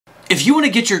If you want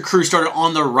to get your cruise started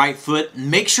on the right foot,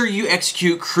 make sure you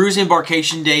execute Cruise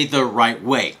Embarkation Day the right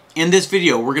way. In this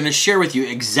video, we're going to share with you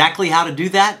exactly how to do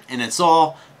that, and it's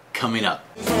all coming up.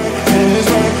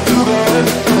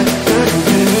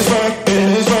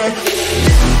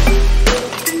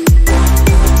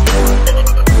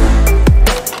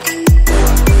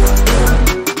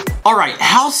 Alright,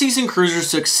 how seasoned cruisers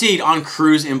succeed on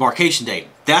Cruise Embarkation Day.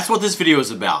 That's what this video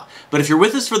is about. But if you're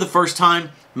with us for the first time,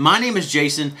 my name is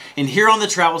Jason, and here on the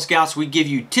Travel Scouts, we give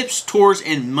you tips, tours,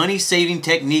 and money-saving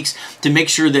techniques to make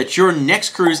sure that your next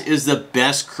cruise is the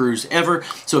best cruise ever.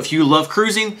 So if you love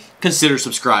cruising, consider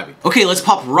subscribing. Okay, let's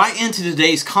pop right into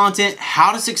today's content,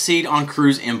 how to succeed on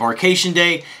Cruise Embarkation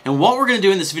Day. And what we're going to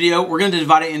do in this video, we're going to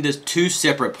divide it into two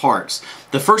separate parts.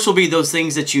 The first will be those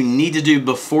things that you need to do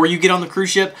before you get on the cruise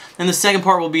ship, and the second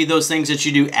part will be those things that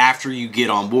you do after you get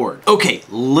on board. Okay,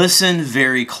 listen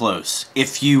very close.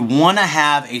 If you want to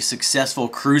have a successful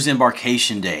Cruise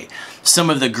Embarkation Day, some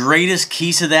of the greatest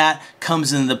keys to that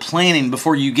comes in the planning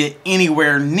before you get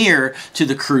anywhere near to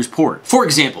the cruise port. For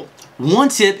example, one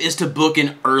tip is to book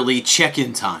an early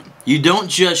check-in time. You don't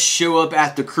just show up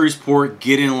at the cruise port,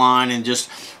 get in line, and just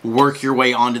work your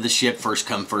way onto the ship, first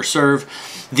come, first serve.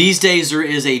 These days there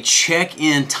is a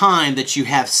check-in time that you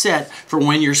have set for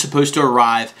when you're supposed to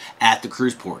arrive at the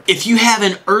cruise port. If you have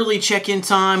an early check-in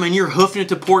time and you're hoofing it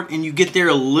to port and you get there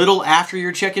a little after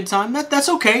your check-in time, that's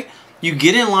okay. You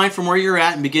get in line from where you're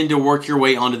at and begin to work your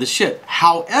way onto the ship.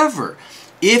 However,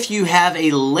 if you have a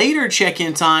later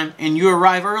check-in time and you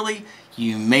arrive early,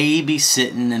 you may be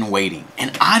sitting and waiting.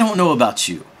 And I don't know about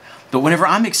you, but whenever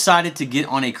I'm excited to get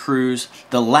on a cruise,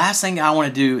 the last thing I want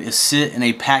to do is sit in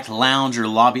a packed lounge or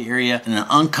lobby area in an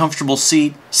uncomfortable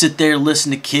seat, sit there,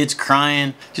 listen to kids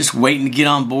crying, just waiting to get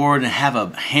on board and have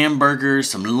a hamburger,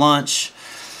 some lunch.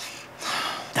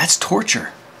 That's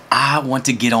torture. I want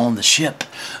to get on the ship.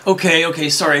 Okay,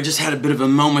 sorry, I just had a bit of a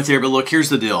moment there, but look, here's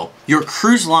the deal. Your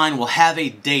cruise line will have a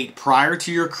date prior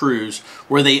to your cruise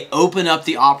where they open up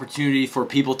the opportunity for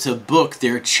people to book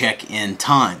their check-in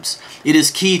times. It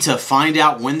is key to find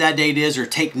out when that date is, or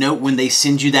take note when they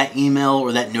send you that email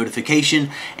or that notification,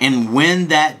 and when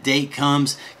that date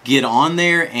comes, get on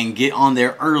there and get on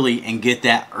there early and get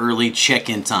that early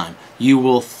check-in time. You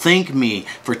will thank me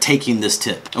for taking this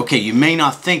tip. Okay, you may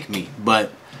not thank me,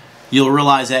 but you'll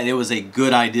realize that it was a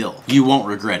good idea. You won't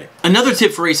regret it. Another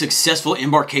tip for a successful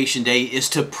embarkation day is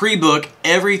to pre-book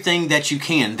everything that you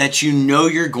can, that you know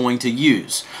you're going to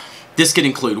use. This could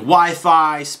include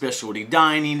Wi-Fi, specialty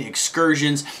dining,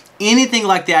 excursions, anything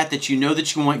like that that you know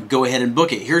that you want, go ahead and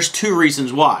book it. Here's two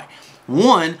reasons why.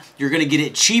 One, you're going to get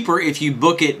it cheaper if you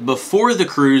book it before the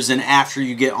cruise and after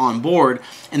you get on board.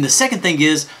 And the second thing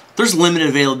is, there's limited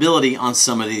availability on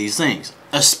some of these things,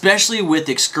 especially with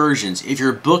excursions. If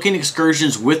you're booking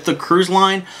excursions with the cruise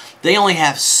line, they only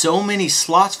have so many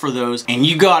slots for those, and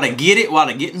you gotta get it while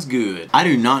the getting's good. I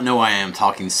do not know why I am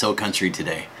talking so country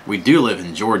today. We do live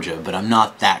in Georgia, but I'm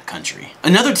not that country.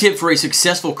 Another tip for a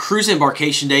successful Cruise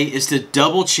Embarkation Day is to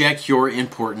double check your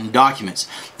important documents.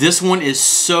 This one is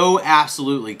so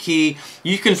absolutely key.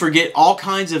 You can forget all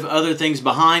kinds of other things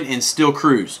behind and still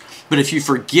cruise. But if you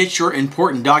forget your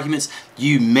important documents,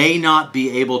 you may not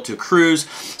be able to cruise.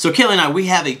 So Kelly and I, we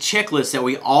have a checklist that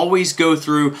we always go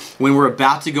through when we're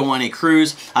about to go on a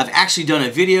cruise. I've actually done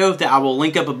a video that I will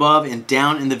link up above and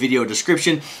down in the video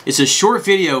description. It's a short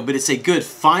video, but it's a good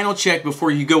final check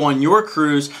before you go on your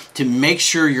cruise to make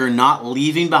sure you're not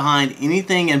leaving behind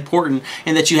anything important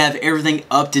and that you have everything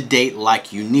up to date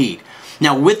like you need.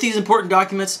 Now, with these important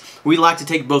documents, we like to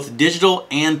take both digital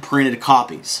and printed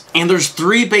copies. And there's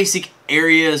three basic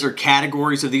areas or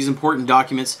categories of these important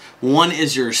documents. One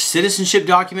is your citizenship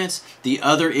documents, the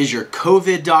other is your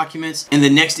COVID documents, and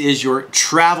the next is your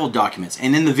travel documents.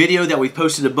 And in the video that we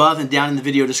posted above and down in the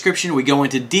video description, we go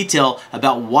into detail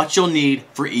about what you'll need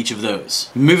for each of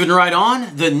those. Moving right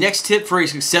on, the next tip for a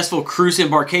successful Cruise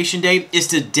Embarkation Day is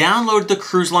to download the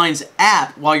cruise line's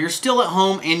app while you're still at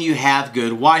home and you have good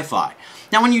Wi-Fi.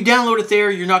 Now, when you download it there,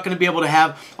 you're not going to be able to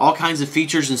have all kinds of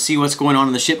features and see what's going on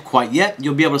in the ship quite yet.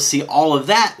 You'll be able to see all of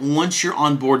that once you're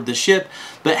on board the ship.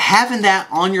 But having that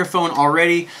on your phone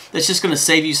already, that's just going to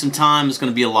save you some time. It's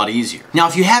going to be a lot easier. Now,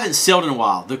 if you haven't sailed in a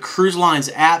while, the cruise line's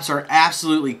apps are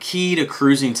absolutely key to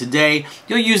cruising today.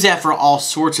 You'll use that for all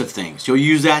sorts of things. You'll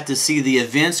use that to see the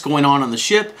events going on the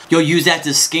ship. You'll use that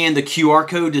to scan the QR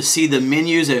code to see the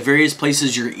menus at various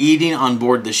places you're eating on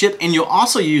board the ship. And you'll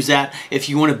also use that if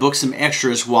you want to book some extras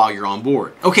while you're on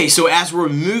board. Okay, so as we're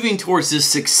moving towards this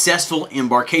successful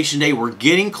embarkation day, we're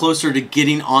getting closer to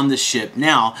getting on the ship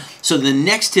now. So the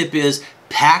next tip is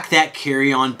pack that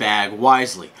carry-on bag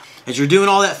wisely. As you're doing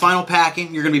all that final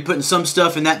packing, you're going to be putting some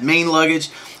stuff in that main luggage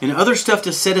and other stuff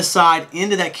to set aside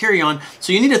into that carry-on.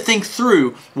 So you need to think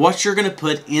through what you're going to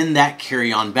put in that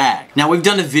carry-on bag. Now, we've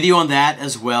done a video on that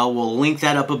as well. We'll link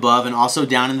that up above and also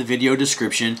down in the video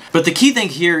description. But the key thing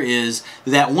here is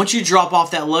that once you drop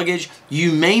off that luggage,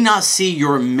 you may not see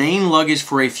your main luggage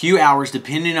for a few hours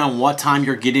depending on what time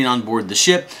you're getting on board the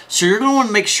ship. So you're going to want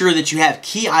to make sure that you have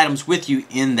key items with you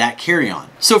in that carry-on.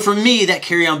 So for me, that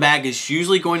carry-on bag is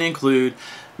usually going to include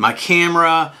my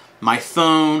camera, my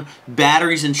phone,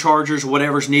 batteries and chargers,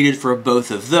 whatever's needed for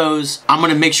both of those. I'm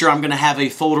going to make sure I'm going to have a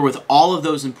folder with all of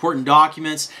those important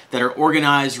documents that are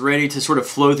organized, ready to sort of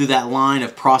flow through that line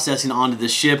of processing onto the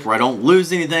ship where I don't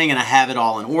lose anything and I have it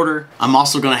all in order. I'm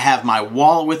also going to have my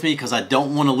wallet with me because I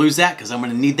don't want to lose that, because I'm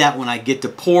going to need that when I get to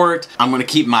port. I'm going to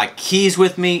keep my keys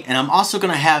with me, and I'm also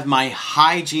going to have my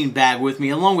hygiene bag with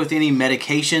me along with any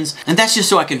medications, and that's just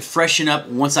so I can freshen up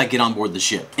once I get on board the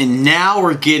ship. And now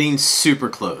we're getting super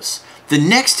close. The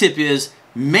next tip is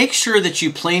make sure that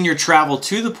you plan your travel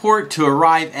to the port to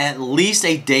arrive at least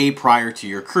a day prior to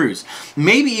your cruise.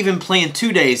 Maybe even plan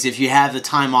 2 days if you have the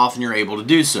time off and you're able to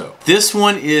do so. This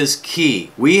one is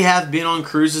key. We have been on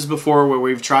cruises before where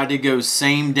we've tried to go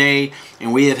same day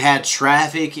and we have had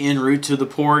traffic en route to the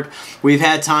port. We've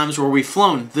had times where we've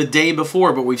flown the day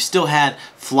before, but we've still had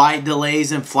flight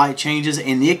delays and flight changes,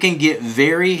 and it can get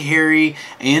very hairy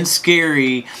and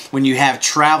scary when you have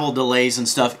travel delays and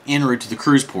stuff en route to the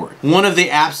cruise port. One of the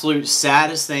absolute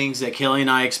saddest things that Kelly and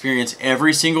I experience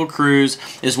every single cruise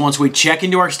is once we check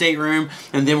into our stateroom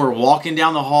and then we're walking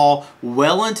down the hall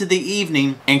well into the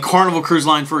evening, and Carnival Cruise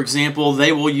Line, for example,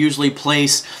 they will usually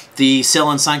place the sell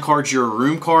and sign cards, your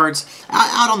room cards,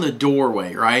 out on the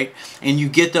doorway, right? And you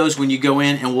get those when you go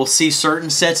in, and we'll see certain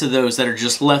sets of those that are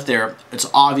just left there. It's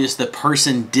obvious the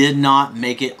person did not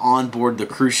make it on board the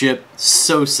cruise ship.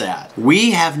 So sad.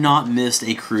 We have not missed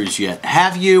a cruise yet.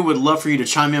 Have you? Would love for you to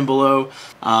chime in below,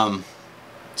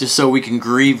 just so we can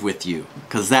grieve with you,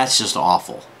 because that's just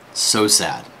awful. So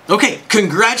sad. Okay,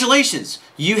 congratulations.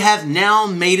 You have now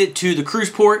made it to the cruise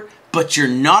port, but you're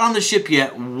not on the ship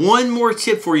yet. One more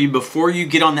tip for you before you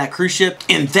get on that cruise ship,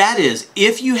 and that is,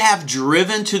 if you have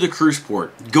driven to the cruise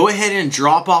port, go ahead and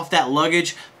drop off that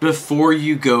luggage before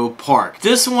you go park.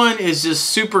 This one is just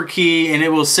super key, and it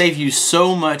will save you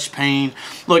so much pain.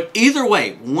 Look, either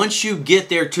way, once you get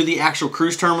there to the actual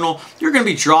cruise terminal, you're going to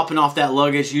be dropping off that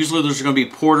luggage. Usually there's going to be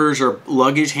porters or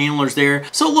luggage handlers there.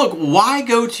 So look, why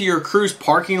go to your cruise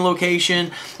parking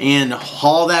location and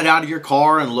haul that out of your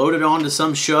car and load it onto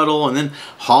some shuttle and then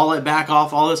haul it back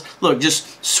off, all this? Look,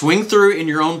 just swing through in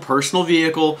your own personal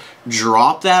vehicle,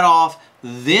 drop that off,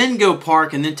 then go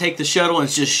park, and then take the shuttle, and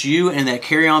it's just you and that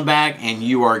carry-on bag, and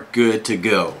you are good to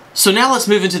go. So now let's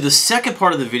move into the second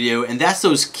part of the video, and that's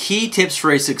those key tips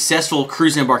for a successful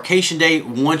cruise embarkation day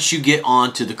once you get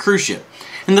onto the cruise ship.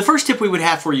 And the first tip we would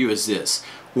have for you is this.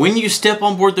 When you step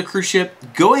on board the cruise ship,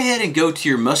 go ahead and go to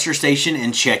your muster station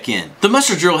and check in. The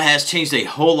muster drill has changed a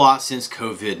whole lot since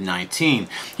COVID-19.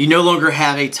 You no longer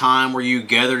have a time where you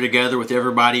gather together with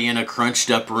everybody in a crunched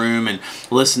up room and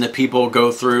listen to people go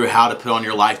through how to put on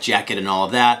your life jacket and all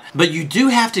of that. But you do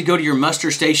have to go to your muster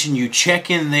station, you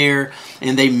check in there,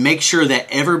 and they make sure that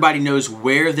everybody knows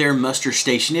where their muster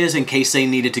station is in case they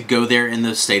needed to go there in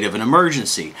the state of an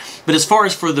emergency. But as far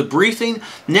as for the briefing,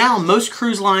 now most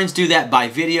cruise lines do that by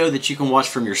video that you can watch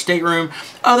from your stateroom.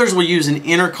 Others will use an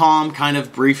intercom kind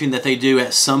of briefing that they do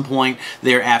at some point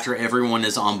there after everyone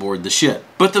is on board the ship.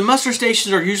 But the muster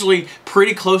stations are usually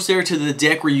pretty close there to the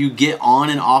deck where you get on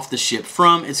and off the ship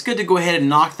from. It's good to go ahead and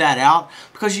knock that out,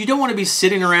 because you don't want to be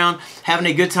sitting around having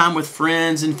a good time with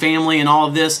friends and family and all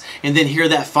of this and then hear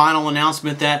that final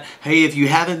announcement that, hey, if you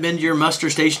haven't been to your muster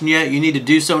station yet, you need to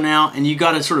do so now, and you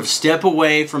got to sort of step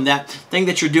away from that thing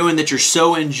that you're doing that you're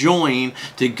so enjoying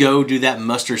to go do that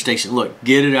muster station. Look,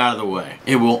 get it out of the way.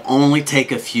 It will only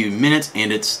take a few minutes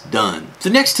and it's done. The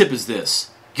next tip is this.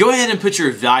 Go ahead and put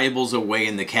your valuables away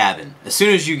in the cabin. As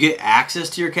soon as you get access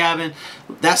to your cabin,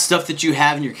 that stuff that you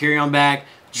have in your carry-on bag,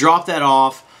 drop that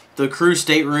off. The cruise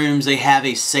staterooms, they have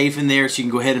a safe in there, so you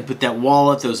can go ahead and put that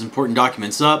wallet, those important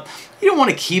documents up. You don't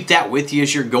want to keep that with you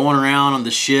as you're going around on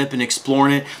the ship and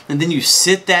exploring it, and then you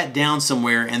sit that down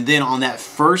somewhere, and then on that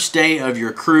first day of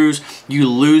your cruise, you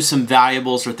lose some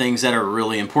valuables or things that are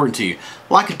really important to you,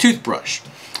 like a toothbrush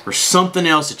or something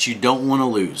else that you don't want to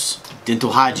lose.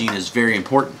 Dental hygiene is very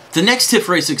important. The next tip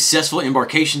for a successful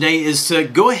embarkation day is to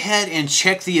go ahead and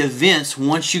check the events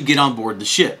once you get on board the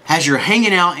ship. As you're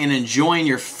hanging out and enjoying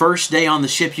your first day on the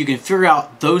ship, you can figure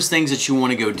out those things that you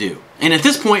want to go do. And at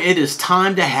this point, it is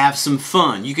time to have some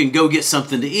fun. You can go get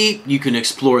something to eat, you can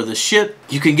explore the ship,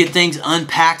 you can get things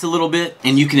unpacked a little bit,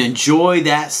 and you can enjoy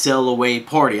that sail away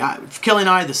party. For Kelly and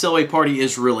I, the sail away party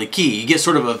is really key. You get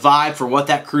sort of a vibe for what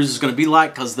that cruise is going to be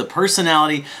like because the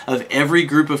personality of every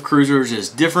group of cruisers is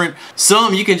different.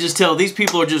 Some you can just tell these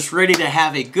people are just ready to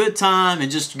have a good time and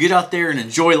just get out there and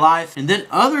enjoy life. And then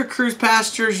other cruise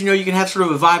passengers, you can have sort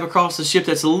of a vibe across the ship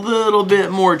that's a little bit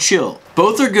more chill.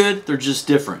 Both are good, they're just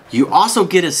different. You also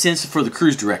get a sense for the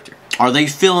cruise director. Are they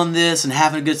feeling this and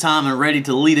having a good time and ready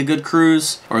to lead a good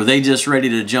cruise? Or are they just ready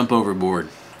to jump overboard?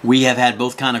 We have had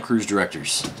both kind of cruise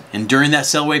directors. And during that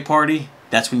sail away party,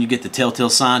 that's when you get the telltale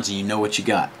signs and you know what you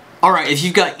got. Alright, if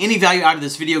you've got any value out of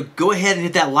this video, go ahead and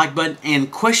hit that like button.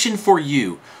 And question for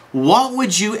you, what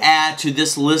would you add to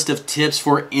this list of tips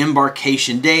for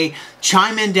embarkation day?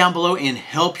 Chime in down below and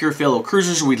help your fellow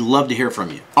cruisers. We'd love to hear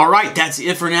from you. Alright, that's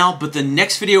it for now, but the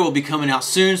next video will be coming out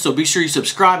soon, so be sure you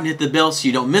subscribe and hit the bell so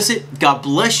you don't miss it. God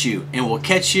bless you, and we'll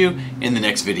catch you in the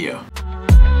next video.